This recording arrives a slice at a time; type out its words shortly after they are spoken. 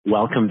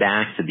Welcome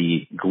back to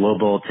the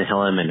Global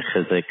Tehillim and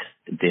Chizuk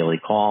Daily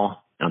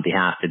Call. On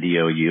behalf of the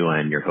OU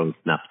and your host,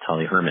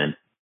 Naftali Herman.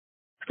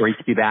 It's great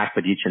to be back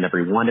with each and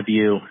every one of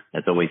you.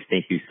 As always,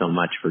 thank you so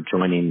much for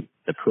joining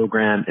the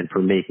program and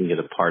for making it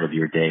a part of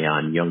your day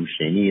on Yom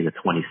Sheni, the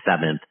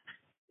 27th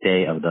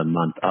day of the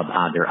month of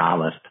Adar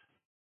Aleph.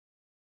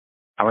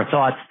 Our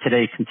thoughts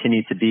today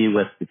continue to be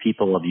with the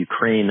people of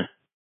Ukraine,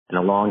 and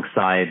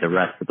alongside the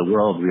rest of the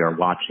world, we are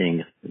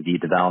watching the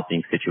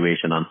developing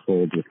situation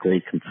unfold with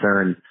great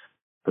concern,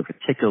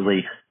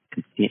 particularly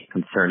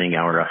concerning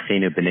our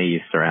Achenu B'nai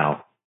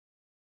Yisrael.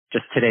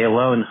 Just today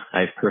alone,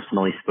 I've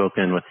personally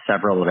spoken with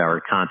several of our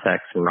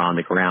contacts who are on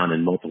the ground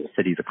in multiple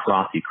cities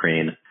across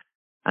Ukraine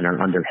and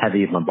are under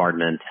heavy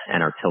bombardment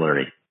and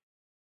artillery.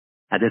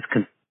 At this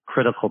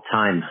critical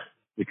time,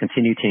 we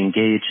continue to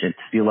engage in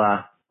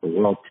tefillah for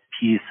world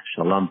peace,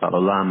 shalom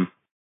ba'olam,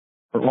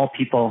 for all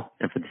people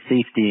and for the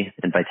safety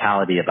and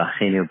vitality of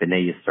Achenu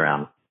B'nai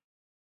Yisrael,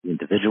 the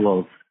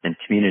individuals and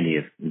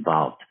communities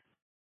involved.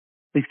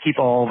 Please keep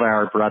all of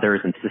our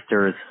brothers and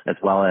sisters, as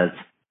well as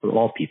for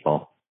all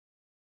people,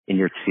 in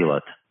your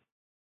tefillot.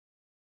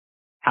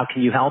 How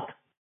can you help?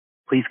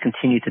 Please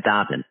continue to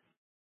daven.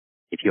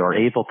 If you are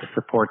able to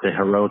support the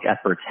heroic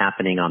efforts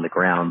happening on the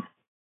ground,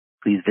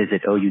 please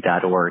visit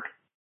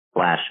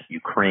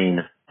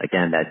ou.org/Ukraine.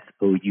 Again, that's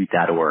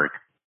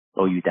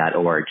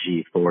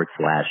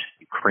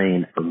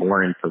ou.org/Ukraine for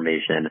more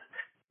information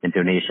and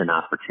donation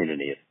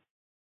opportunities.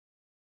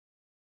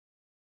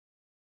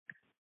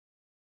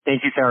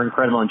 Thank you to our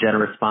incredible and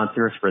generous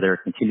sponsors for their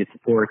continued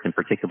support, in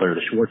particular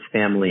the Schwartz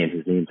family, and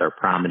whose names are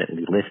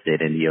prominently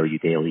listed in the OU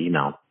Daily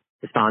email.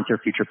 To sponsor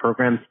future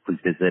programs, please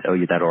visit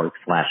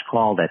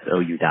ou.org/call. That's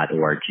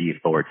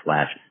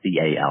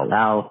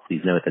ou.org/CALL.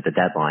 Please note that the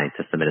deadline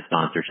to submit a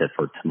sponsorship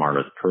for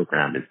tomorrow's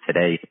program is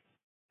today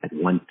at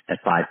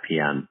 5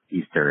 p.m.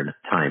 Eastern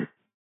Time.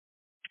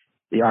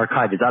 The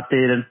archive is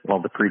updated. All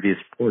the previous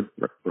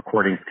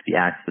recordings can be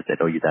accessed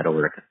at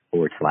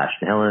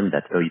ou.org/Tehillim.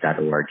 That's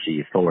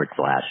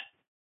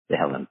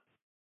ou.org/Tehillim.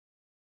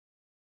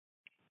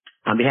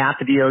 On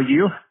behalf of the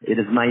OU, it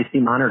is my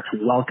esteemed honor to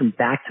welcome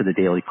back to the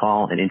Daily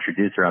Call and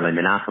introduce Rabbi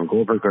Menachem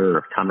Goldberger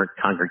of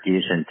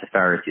Congregation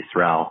Tiferet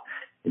Yisrael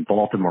in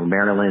Baltimore,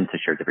 Maryland, to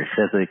share the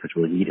Chizuk, which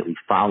will immediately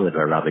follow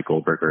by Rabbi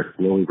Goldberger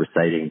slowly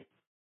reciting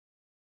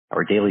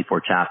our daily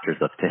 4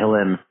 chapters of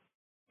Tehillim.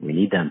 We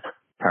need them.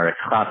 Parak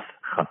Chaf,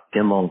 Chaf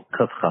Gimel,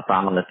 Kuf Chaf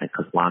Aleph, and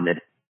Kuf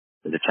Lamed.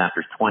 The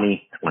chapters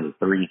 20,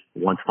 23,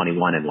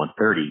 121, and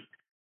 130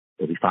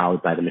 will be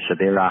followed by the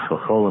Mishaberach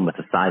Cholim with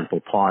a sizable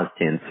pause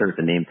to insert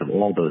the names of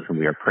all those whom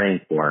we are praying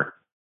for,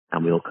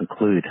 and we will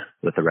conclude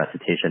with the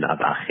recitation of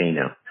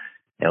Achenu.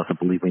 I also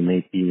believe we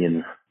may be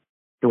in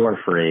store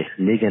for a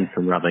nigun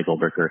from Rabbi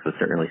Goldberger, so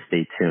certainly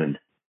stay tuned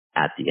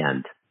at the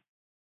end.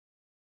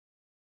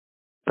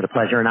 What a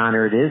pleasure and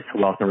honor it is to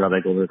welcome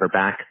Rabbi Goldberger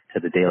back to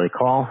the Daily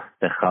Call.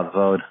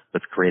 Bechavod,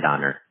 with great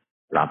honor,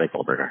 Rabbi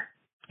Goldberger.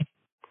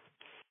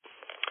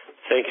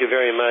 Thank you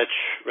very much,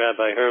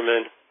 Rabbi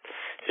Herman.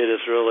 It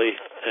is really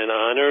an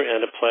honor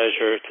and a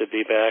pleasure to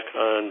be back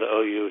on the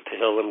OU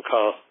Tehillim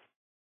Call.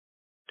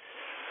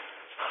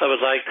 I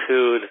would like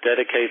to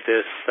dedicate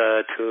this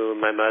to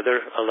my mother,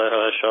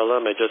 Aleha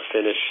Shalom. I just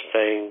finished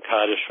saying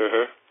Kaddish for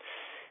her.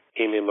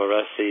 Imi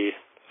Morasi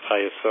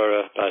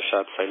Chayesora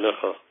Bashab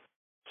Sainucho.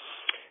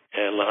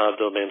 And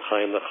Lahavdil Ben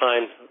Chaim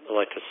L'chaim. I'd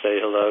like to say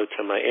hello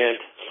to my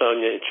aunt,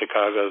 Sonia, in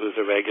Chicago, who's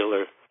a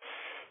regular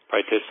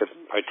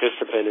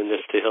participant in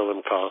this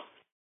Tehillim Call.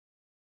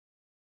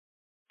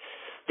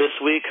 This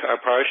week, our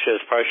Parsha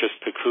is Parshas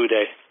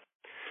Pekudei.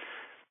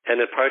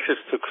 And at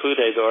Parshas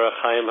Pekudei, the Or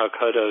HaChaim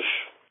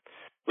HaKadosh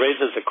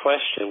raises a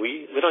question.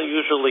 We don't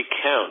usually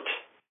count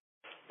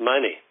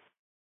money.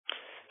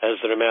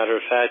 As a matter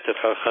of fact, the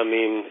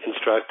Chachamim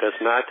instruct us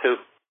not to.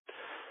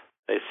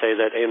 They say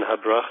that in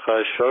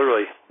habracha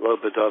shoroi lo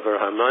bedover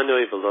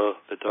hamanui v'lo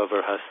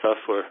bedover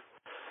hasafur.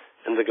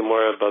 In the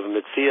Gemara above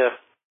Mitzvah,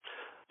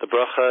 the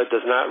bracha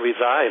does not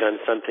reside on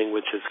something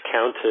which is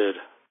counted,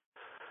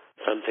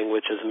 something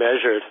which is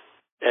measured.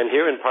 And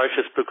here in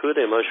Parshas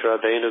Pekudei, Moshe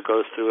Rabbeinu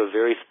goes through a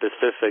very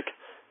specific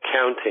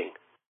counting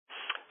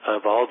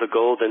of all the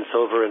gold and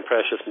silver and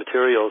precious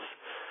materials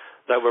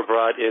that were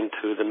brought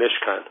into the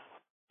Mishkan.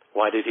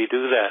 Why did he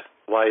do that?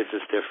 Why is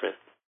this different?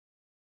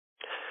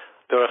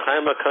 The Or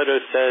HaChaim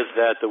HaKadosh says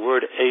that the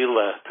word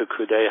Eila,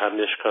 Pekudei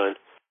HaMishkan,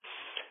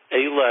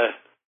 Eila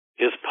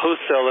is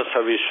poselas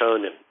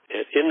harishonim.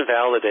 It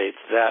invalidates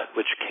that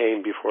which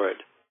came before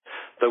it.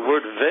 The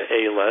word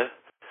Ve'ela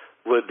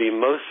would be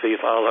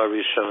Mosif al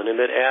harishonim.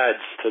 It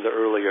adds to the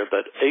earlier,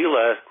 but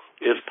Eila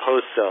is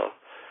posel,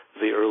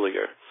 the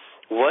earlier.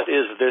 What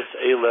is this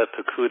Eila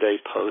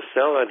Pekudei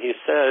posel? And he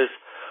says,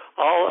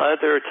 all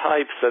other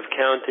types of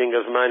counting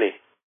of money,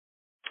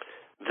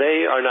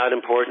 they are not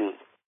important.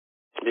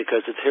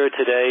 Because it's here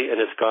today and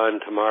it's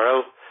gone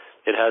tomorrow,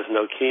 it has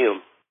no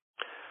kiyum.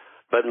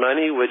 But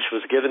money which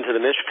was given to the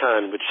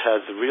Mishkan, which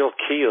has real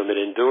kiyum, it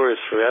endures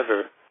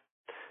forever,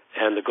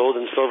 and the gold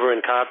and silver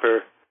and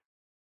copper,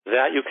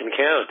 that you can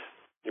count,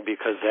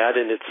 because that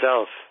in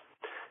itself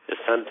is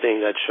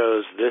something that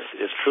shows this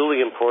is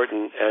truly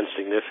important and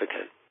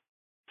significant.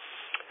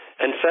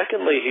 And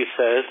secondly, he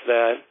says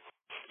that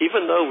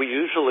even though we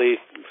usually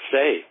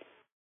say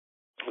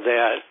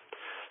that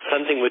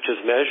something which is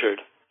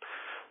measured,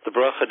 the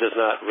bracha does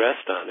not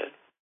rest on it,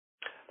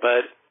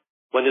 but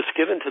when it's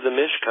given to the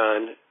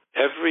Mishkan,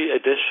 every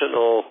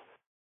additional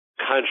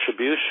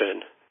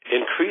contribution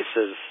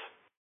increases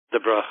the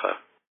bracha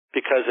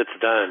because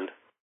it's done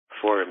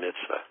for a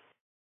mitzvah.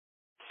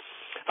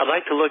 I'd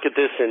like to look at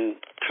this in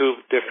two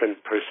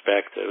different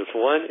perspectives.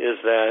 One is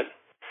that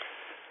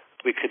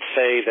we could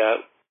say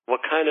that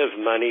what kind of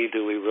money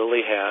do we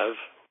really have?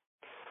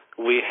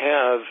 We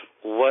have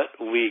what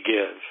we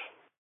give.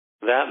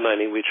 That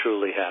money we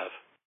truly have.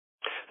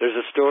 There's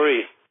a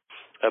story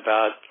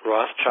about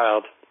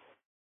Rothschild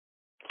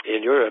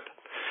in Europe,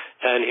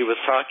 and he was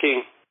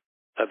talking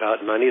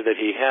about money that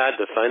he had,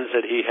 the funds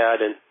that he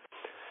had, and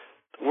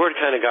word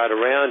kind of got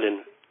around, and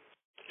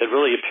it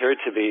really appeared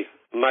to be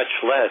much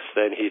less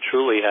than he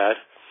truly had.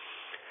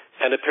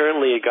 And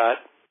apparently it got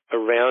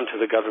around to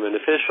the government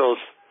officials,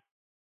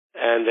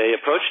 and they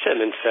approached him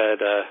and said,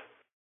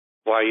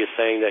 why are you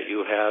saying that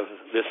you have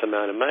this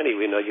amount of money?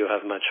 We know you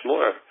have much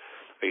more.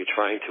 Are you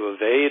trying to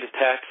evade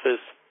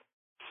taxes?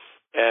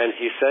 And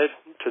he said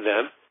to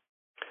them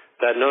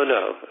that, no,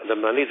 the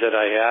money that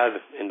I have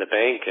in the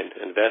bank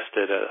and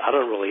invested, I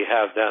don't really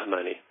have that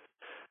money.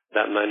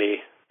 That money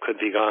could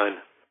be gone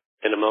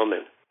in a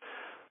moment.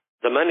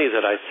 The money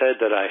that I said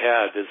that I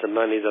have is the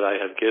money that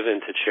I have given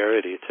to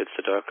charity, to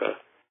tzedakah.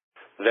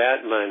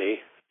 That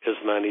money is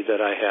money that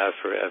I have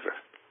forever.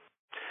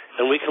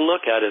 And we can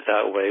look at it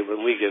that way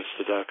when we give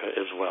tzedakah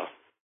as well.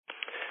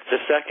 The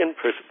second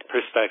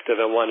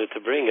perspective I wanted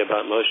to bring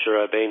about Moshe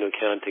Rabbeinu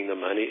counting the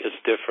money is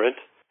different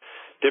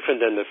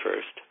than the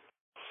first.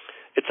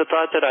 It's a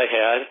thought that I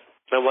had,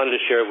 and I wanted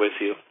to share it with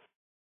you.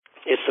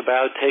 It's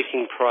about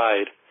taking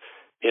pride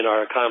in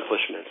our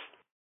accomplishments.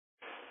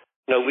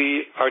 Now,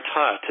 we are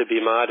taught to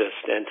be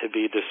modest and to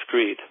be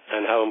discreet,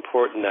 and how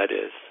important that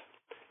is,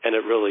 and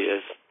it really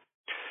is.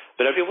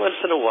 But every once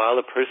in a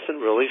while, a person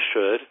really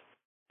should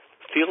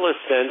feel a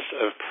sense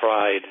of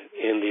pride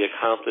in the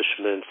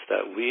accomplishments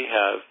that we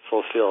have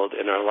fulfilled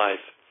in our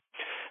life.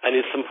 And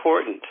it's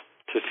important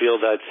to feel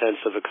that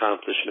sense of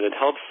accomplishment. It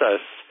helps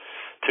us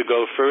to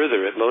go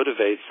further. It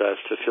motivates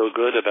us to feel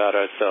good about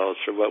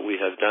ourselves for what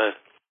we have done.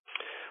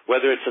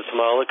 Whether it's a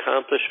small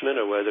accomplishment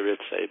or whether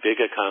it's a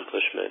big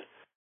accomplishment.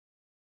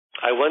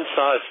 I once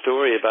saw a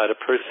story about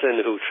a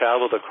person who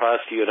traveled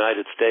across the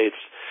United States,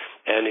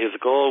 and his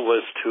goal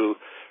was to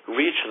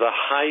reach the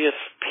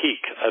highest peak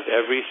of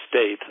every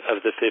state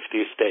of the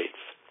 50 states.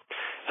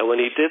 And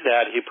when he did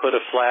that, he put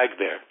a flag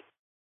there.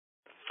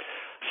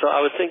 So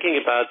I was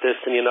thinking about this,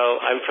 and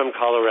I'm from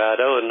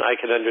Colorado, and I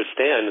can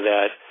understand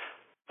that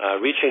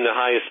reaching the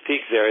highest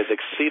peak there is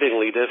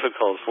exceedingly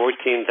difficult,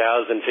 14,000,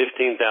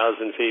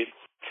 15,000 feet,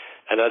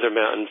 and other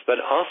mountains. But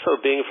also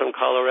being from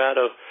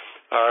Colorado,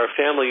 our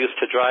family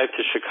used to drive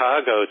to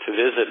Chicago to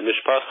visit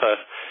Mishpacha,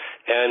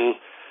 and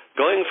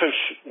going from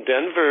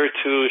Denver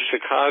to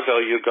Chicago,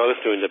 you go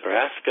through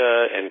Nebraska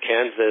and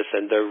Kansas,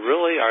 and there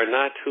really are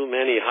not too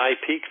many high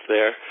peaks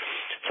there.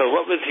 So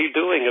what was he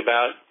doing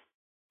about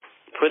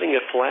putting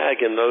a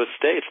flag in those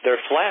states?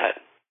 They're flat.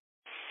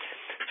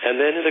 And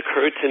then it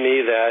occurred to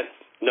me that,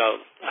 no,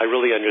 I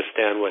really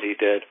understand what he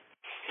did.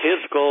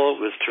 His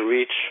goal was to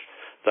reach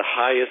the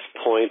highest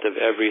point of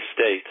every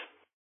state.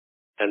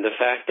 And the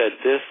fact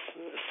that this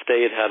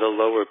state had a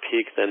lower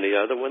peak than the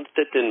other ones,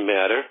 that didn't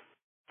matter.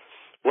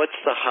 What's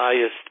the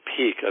highest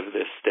peak of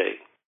this state?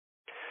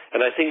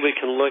 And I think we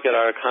can look at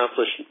our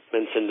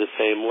accomplishments in the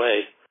same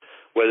way.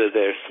 Whether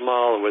they're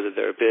small or whether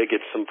they're big,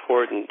 it's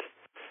important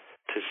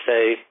to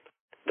say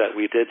that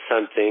we did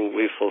something,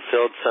 we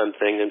fulfilled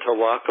something, and to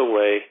walk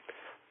away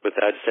with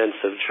that sense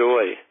of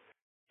joy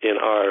in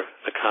our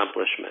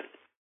accomplishment.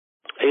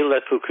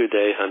 Eile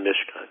Pukudei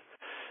HaMishkan.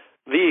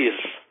 These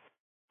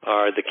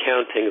are the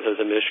countings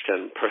of the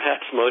Mishkan.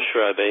 Perhaps Moshe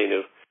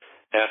Rabbeinu,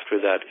 after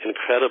that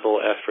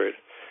incredible effort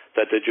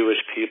that the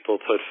Jewish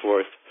people put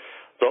forth,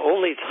 the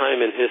only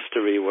time in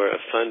history where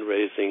a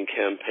fundraising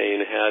campaign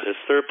had a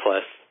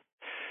surplus,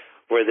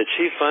 where the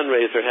chief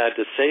fundraiser had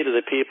to say to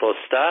the people,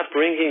 stop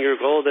bringing your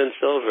gold and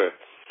silver.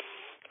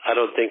 I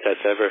don't think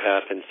that's ever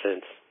happened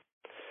since.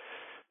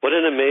 What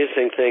an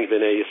amazing thing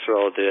Bnei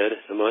Yisrael did.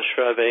 And Moshe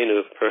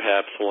Rabbeinu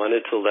perhaps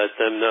wanted to let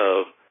them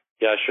know,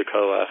 Yasher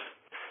Koach,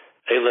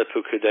 Eile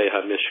Pukudei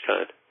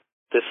HaMishkan.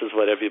 This is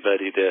what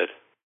everybody did.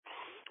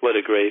 What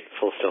a great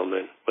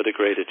fulfillment. What a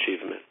great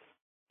achievement.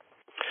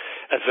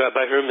 As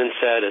Rabbi Herman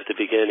said at the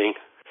beginning,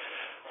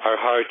 our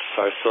hearts,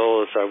 our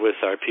souls are with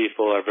our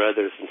people, our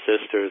brothers and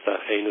sisters,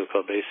 Acheinu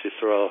Kol Beis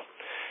Yisrael,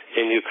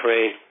 in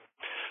Ukraine,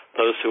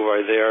 those who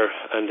are there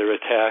under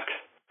attack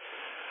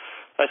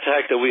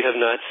that we have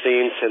not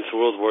seen since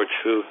World War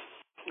II,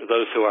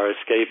 those who are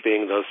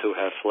escaping, those who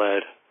have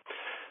fled.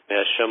 May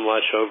Hashem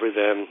watch over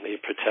them, may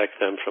He protect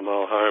them from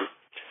all harm,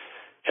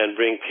 and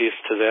bring peace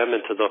to them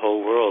and to the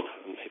whole world.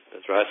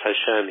 As Ras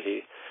Hashem,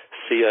 He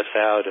see us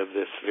out of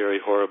this very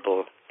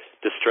horrible,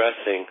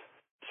 distressing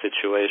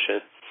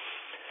situation.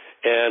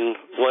 And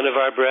one of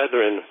our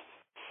brethren,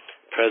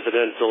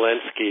 President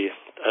Zelensky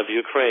of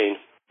Ukraine,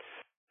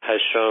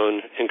 has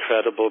shown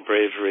incredible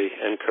bravery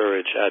and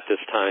courage at this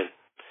time,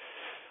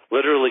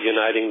 literally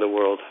uniting the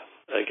world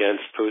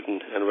against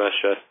Putin and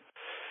Russia.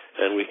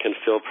 And we can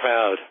feel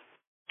proud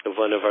of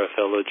one of our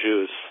fellow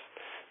Jews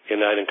in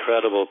that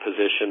incredible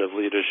position of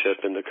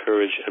leadership and the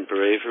courage and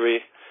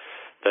bravery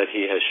that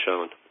he has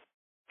shown.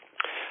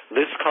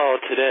 This call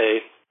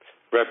today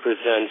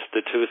represents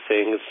the two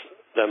things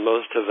that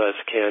most of us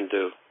can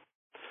do.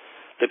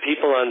 The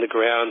people on the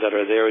ground that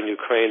are there in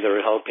Ukraine that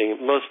are helping,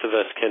 most of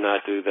us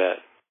cannot do that.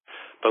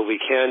 But we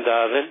can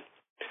daven,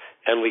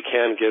 and we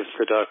can give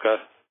tzedakah.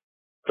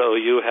 The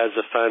OU has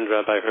a fund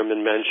Rabbi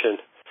Herman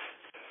mentioned,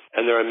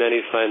 and there are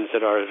many funds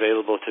that are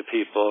available to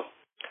people.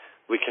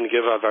 We can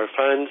give of our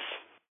funds,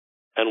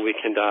 and we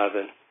can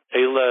daven.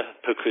 Eila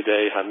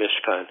Pekudei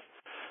HaMishkan.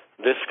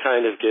 This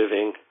kind of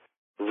giving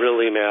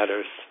really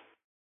matters.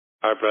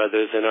 Our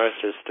brothers and our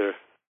sister,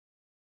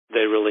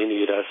 they really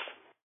need us.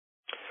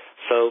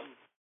 So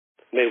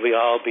may we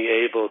all be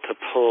able to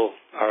pull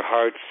our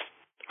hearts,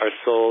 our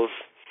souls,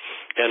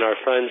 and our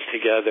funds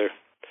together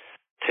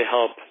to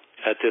help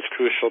at this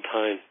crucial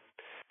time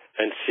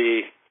and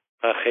see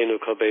Achenu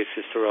Kol Beis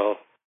Yisrael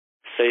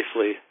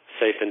safely,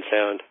 safe and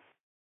sound.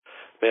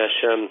 May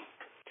Hashem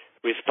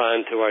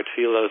respond to our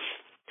tefillos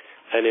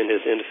and in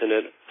His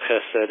infinite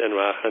chesed and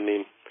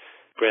rachamim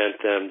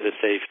grant them the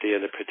safety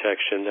and the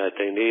protection that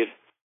they need.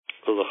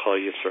 Ulachol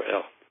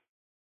Yisrael.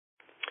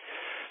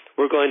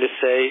 We're going to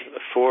say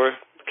 4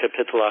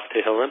 Kapitel of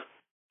Tehillim,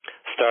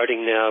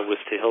 starting now with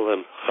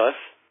Tehillim Chaf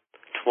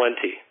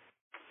 20.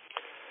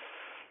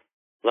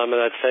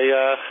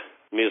 Lamalatseach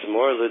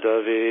Mizmor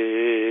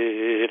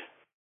LeDavid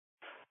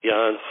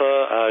Yancha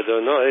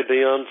Adonai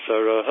B'Yom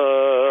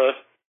Tzarah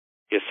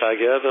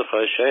Yisagev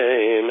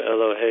Hashem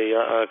Elohei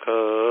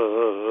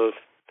Yaakov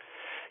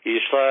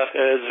Yishlach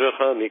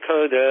Ezracha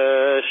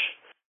Mikodesh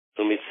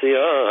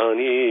Umitzion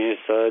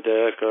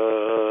Yisadeka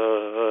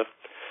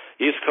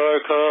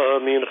Yizkarka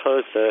Min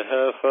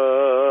Chosehecha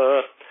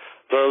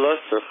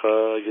V'Lasecha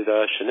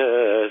Yidashne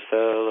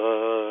Sela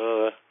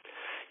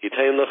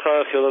Yitain Lecha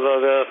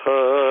Chilavavecha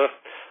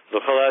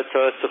V'Chol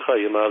Atzasecha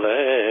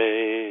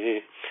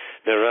Yimalei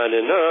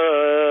Neranina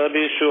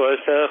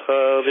B'Shuasecha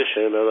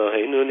V'Shem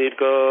Eloheinu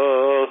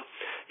Nidgol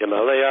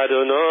Yimalei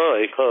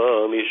Adonai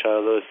Kol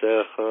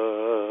Mishalosecha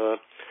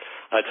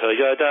Ato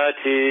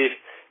Yadati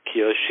Ki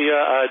Yoshia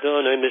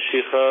Adonai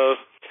Meshicha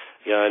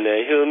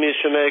Yanehu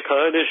Mishmei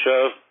Kadesho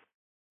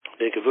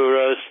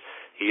B'Gvuros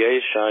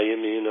Yesha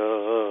Yamino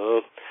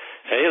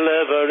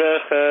Eilev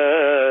Arecha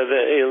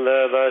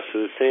Ve'eilev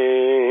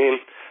Asusim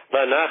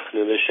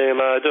V'Anachnu L'Shem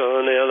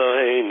Adonai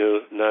Eloheinu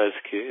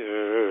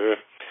Nazkir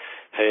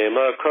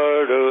Hema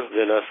Koru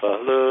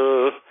V'Nafalu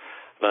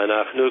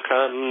V'Anachnu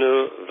Kamnu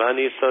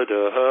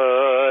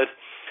V'Nisodot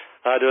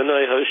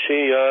Adonai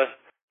Hoshia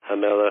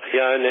HaMelech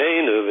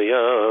Yaneinu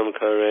V'Yam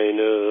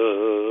Kareinu.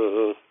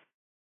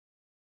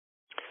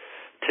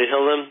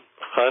 Tehillim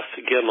Chaf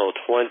Gimel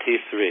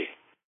 23.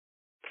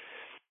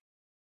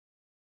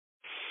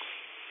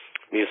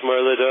 Mizmor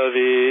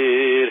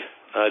LeDavid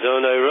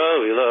Adonai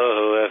Roi Lo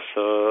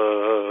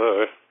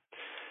Efsor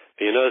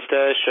Binos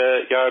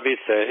Deshet Yarbi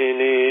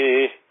Sehini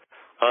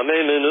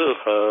Amei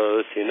Menucha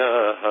Sina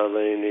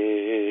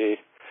Haleni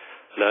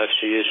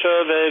Nafshi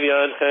Yishovev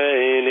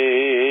Yadcheni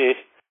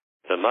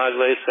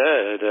V'Maglei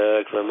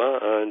Sedek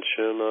L'Ma'an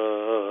Shema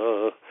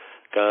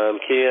Gam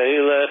Ki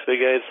Eilech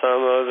B'Geit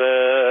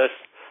Samaves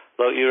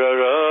Lo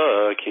Irara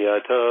Ki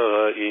Ata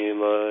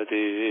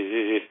Imadi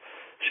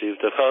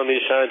Shivtecha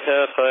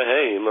Mishantecha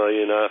Heima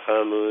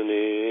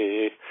Yinachamuni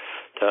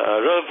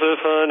Ta'arov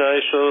V'Fanai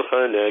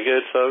Shulchan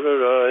Neged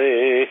Sararai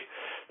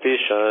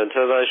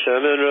Vishantav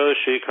Hashem En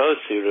Roshi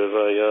Kosi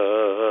Revaya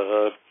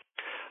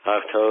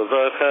Achtov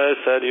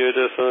V'Chesed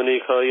Yerdefuni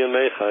Kol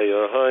Yemei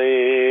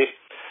Chayoi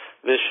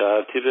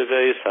V'Shavti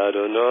B'Beis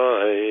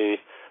Adonai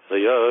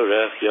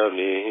L'Yorech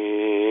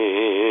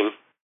Yamim.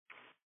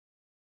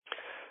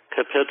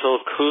 Kapitel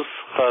Kuf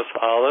Chaf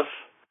Aleph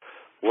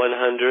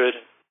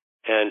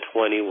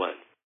 121.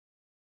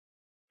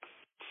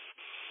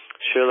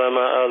 Shir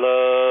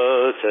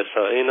Ma'alot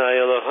Esa'inai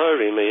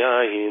Elohari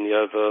Me'ayin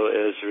Yavo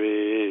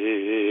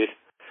Ezri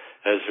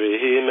Ezri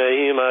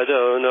Me'im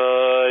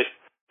Adonai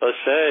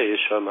Osei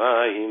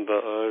Shamayim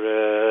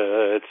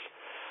Ba'aretz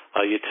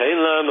Ayitein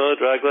Lamod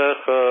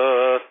Raglecha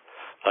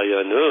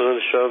Ayanun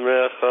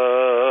Shomrecha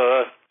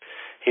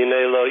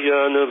Hine Lo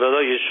Yanu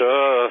V'Lo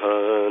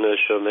Yishon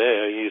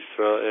Shomer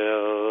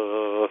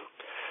Yisrael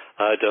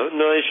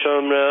Adonai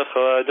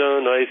Shomrecha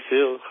Adonai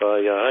Silcha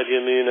Yad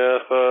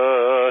Yaminecha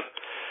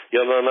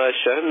Yomam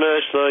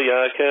HaShemesh Lo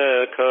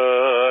Yakeka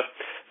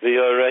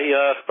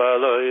V'Yoreach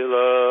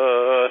Baloila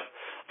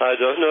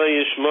Adonai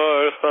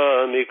Yishmorcha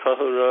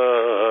Mikol Ra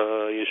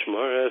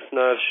Yishmor Es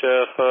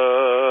Nafshecha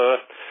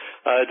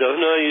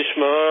Adonai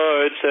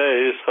Yishmor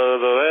Tzeischa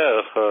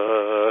Voecha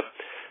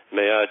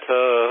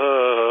Me'ata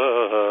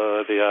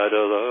V'Yad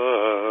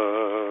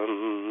Olam.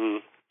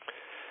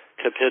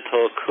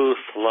 Kapitel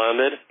Kuf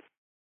Lamed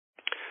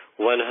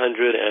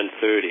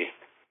 10:30.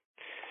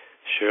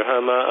 Shir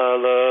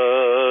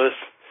Hama'alos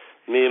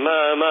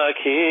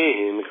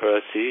Mimamakim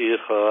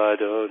Krasicha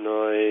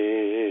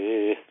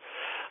Adonai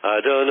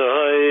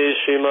Adonai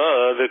Shema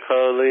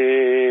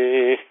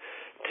V'Kali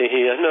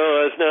Tihiyano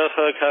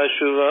Aznecha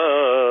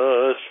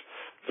Kashuvas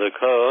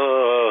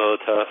V'Kol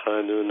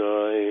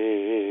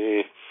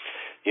Tachanunai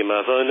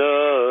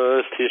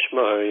Yimavonos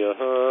Tishmar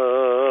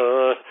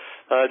Yahar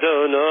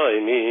Adonai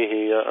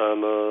Mihi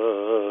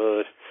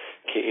Ya'amod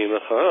Ki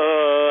Imcha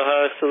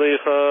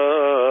Haslicha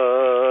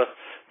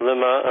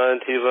Lema'an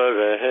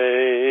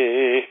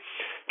Tivarei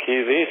Ki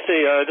Visi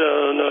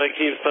Adonai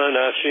Kivsa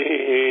Nafshi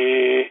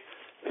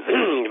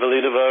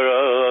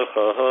V'Lidavarach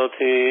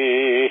Ahalti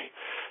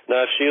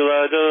Nafshi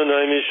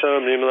L'Adonai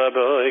Mishamrim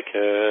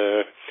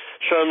Laboiker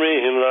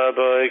Shamrim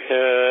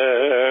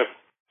Laboiker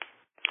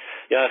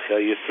Yacha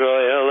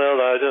Yisrael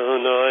El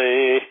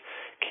Adonai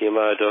Kim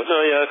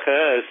Adonai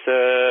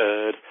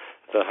Chesed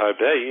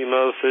V'Harbei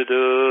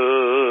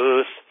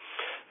Mofedus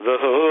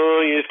V'Hu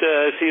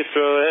Yiftes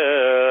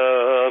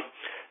Yisrael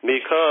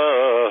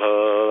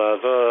Mikol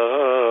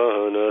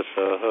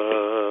Avonosav.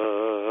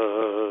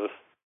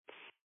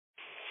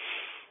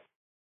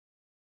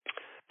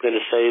 I'm going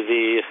to say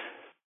the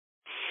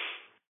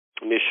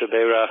Misha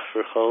Beirach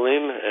for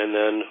Cholim, and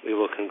then we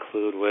will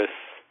conclude with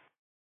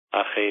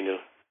Achenu.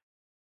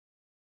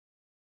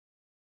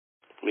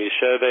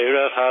 Misha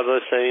Beirach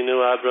Havaseinu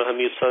Abraham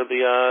Yitzhak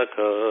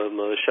Yaakov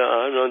Moshe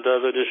Aaron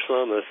David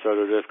Shlomo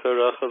Sarah Rivka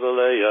Rachel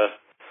Leah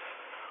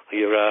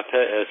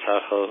Yirape Es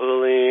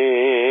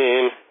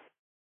HaCholim.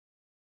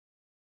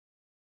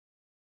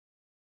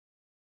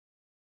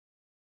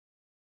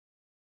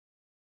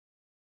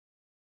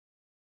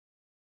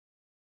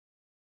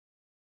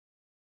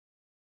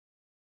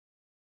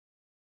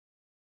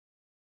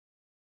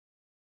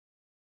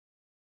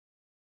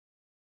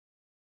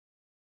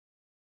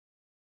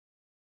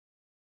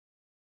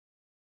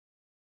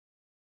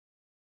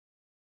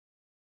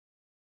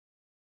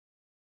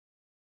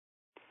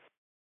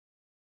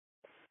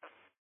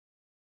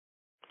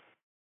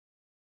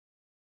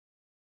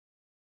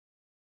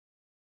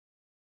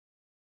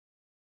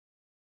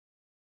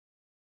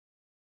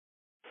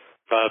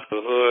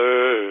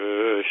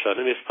 Babur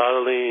Shanim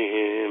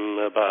Ispalim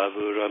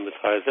Babur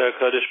Amitzhaizer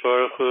Kadosh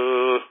Baruch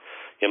Hu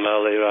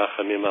Yamalei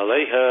Racham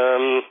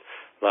Yamaleihem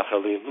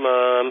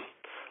Lachalimam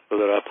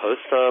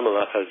Ularaposam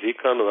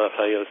Lachazikam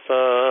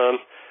Lachayosam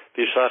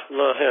Bishlach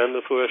Lahem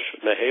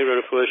Meheira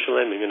Refuah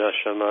Shalem Min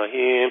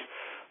HaShamayim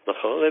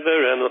L'chol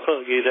Iberem L'chol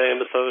Gideim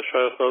B'Sov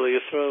Shachol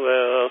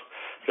Yisrael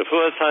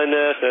Refuah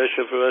Tzai-Nefesh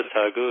Refuah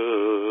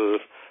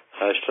Tzaguf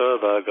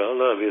Hashtov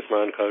Agala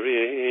Vizman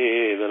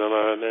Kariv and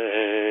Amar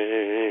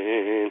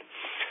Amen.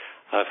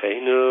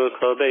 Achenu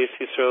Kol Beis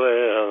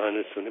Yisrael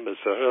Hanusunim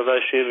B'Sor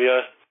V'Ashivya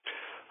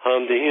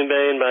Hamdim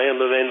Bein Bayam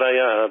L'Vein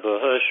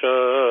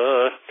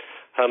Vayabashah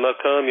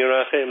Hamakom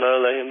Yerachem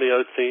Aleim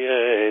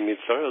B'Yotziyem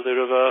Yitzar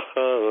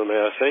L'Revacha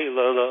Me'afei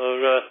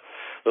L'Ora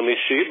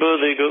U'Mishibu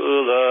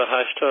L'Geula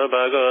Hashtov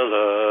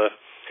Agala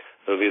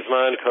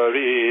Vizman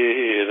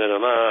Kariv and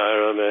Amar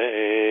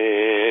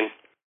Amen.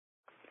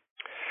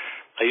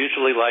 I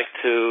usually like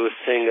to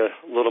sing a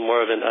little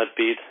more of an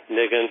upbeat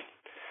nigun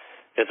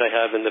as I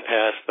have in the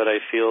past, but I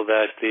feel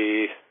that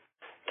the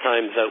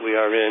times that we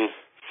are in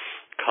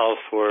call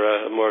for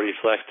a more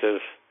reflective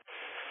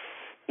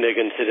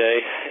nigun today,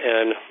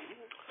 and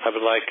I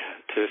would like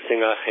to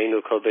sing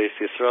Achenu Kol Beis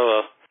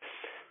Yisrael.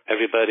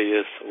 Everybody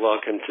is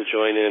welcome to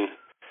join in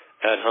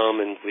at home,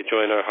 and we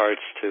join our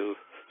hearts to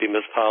be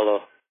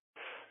mispalo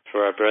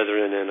for our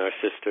brethren and our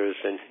sisters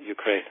in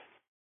Ukraine.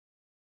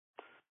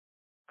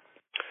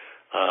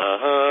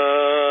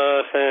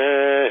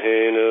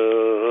 Achenu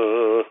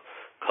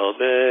Kol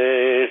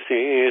Beis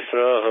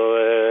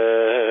Yisrael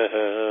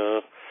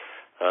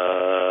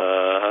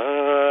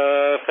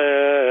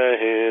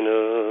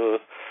Achenu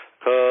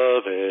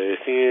Kol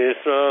Beis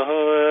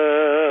Yisrael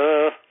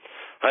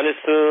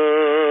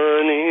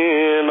Hanisuni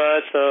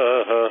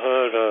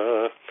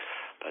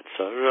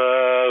Batzara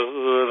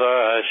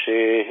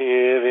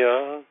Uvashivya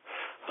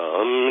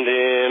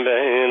Hamdim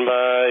Bein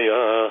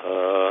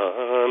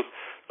Bayam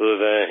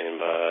Uvein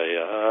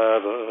Bayabashah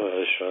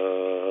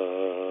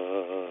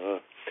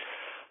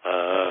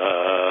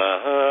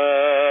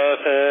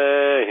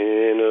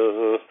Achenu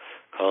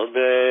Kol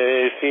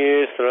Beis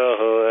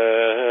Yisrael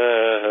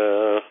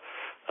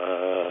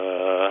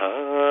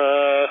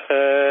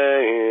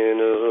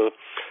Achenu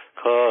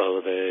Kol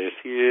Beis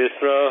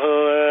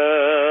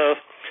Yisrael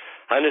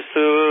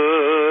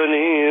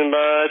Hanisuni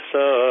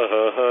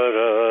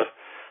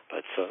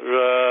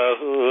Batzara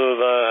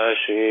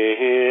Uvashivya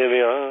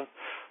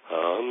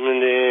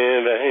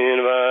Hamdim Bein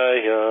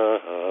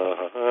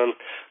Bayam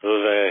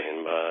Uvein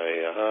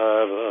Bayabashah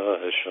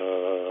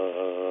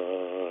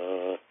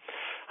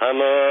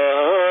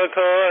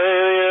Hamakoy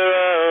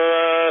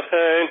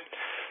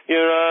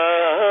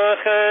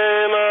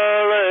Yerachem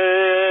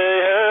Aleihem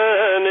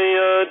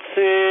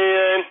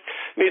Yotzien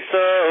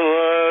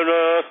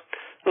Misavara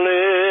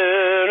L'Revacha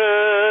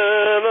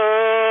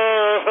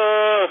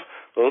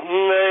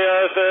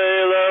U'Meyafei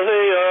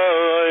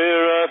L'Aliyah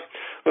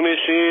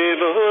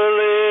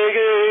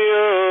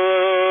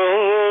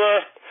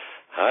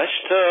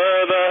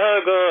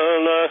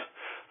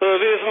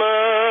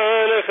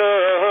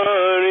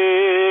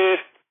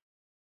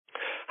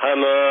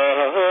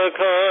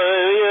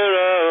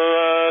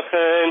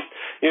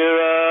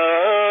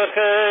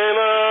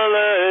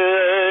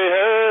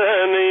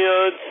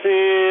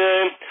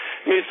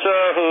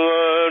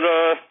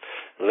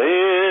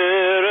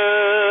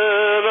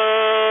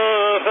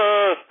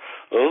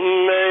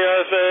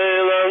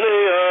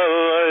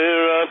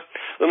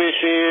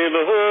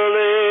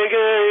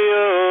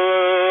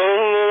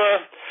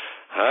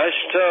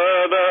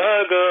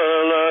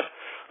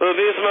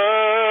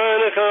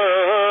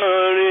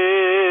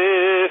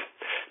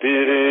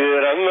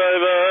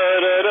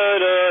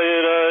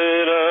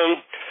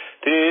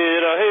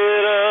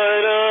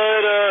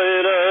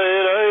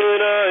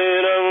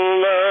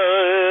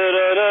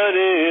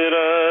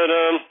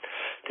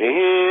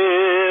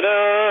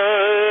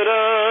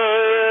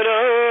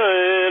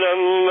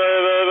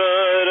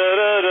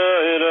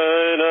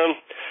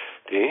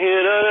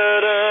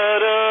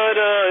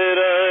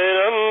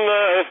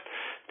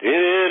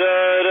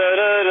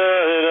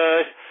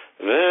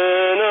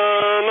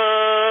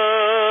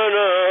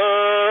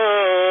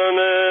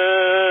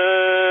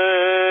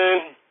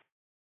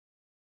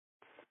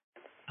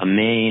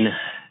Amen.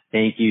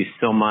 Thank you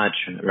so much,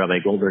 Rabbi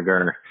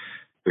Goldberger,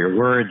 for your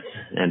words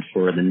and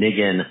for the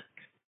niggin.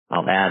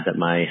 I'll add that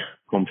my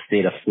home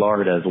state of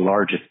Florida's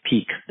largest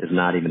peak is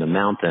not even a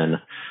mountain,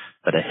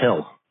 but a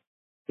hill,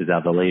 whose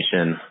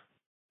elevation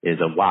is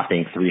a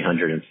whopping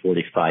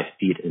 345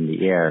 feet in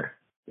the air.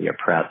 We are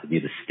proud to be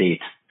the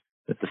state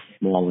with the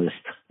smallest,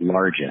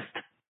 largest,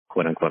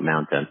 quote-unquote,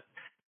 mountain.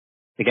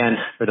 Again,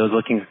 for those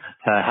looking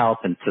to help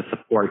and to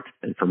support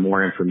and for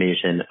more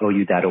information,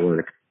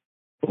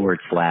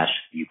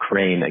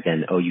 ou.org/Ukraine.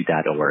 Again,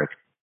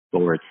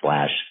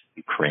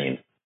 ou.org/Ukraine.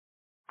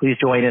 Please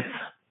join us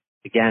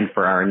again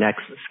for our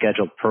next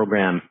scheduled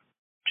program,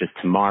 just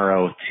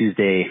tomorrow,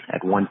 Tuesday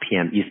at 1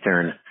 p.m.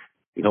 Eastern.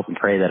 We hope and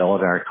pray that all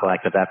of our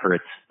collective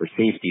efforts for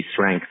safety,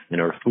 strength,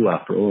 and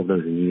refuah for all of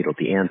those in need will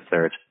be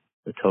answered.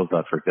 The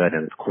tova for good,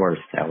 and of course,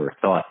 our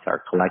thoughts, our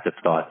collective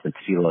thoughts and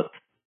tefillot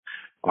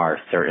are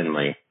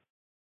certainly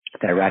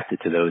directed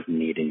to those in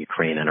need in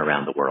Ukraine and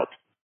around the world.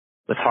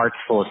 With hearts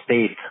full of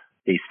faith,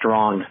 stay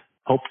strong,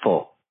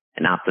 hopeful,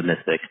 and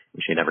optimistic.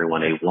 Wishing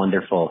everyone a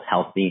wonderful,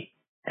 healthy,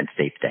 and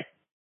safe day.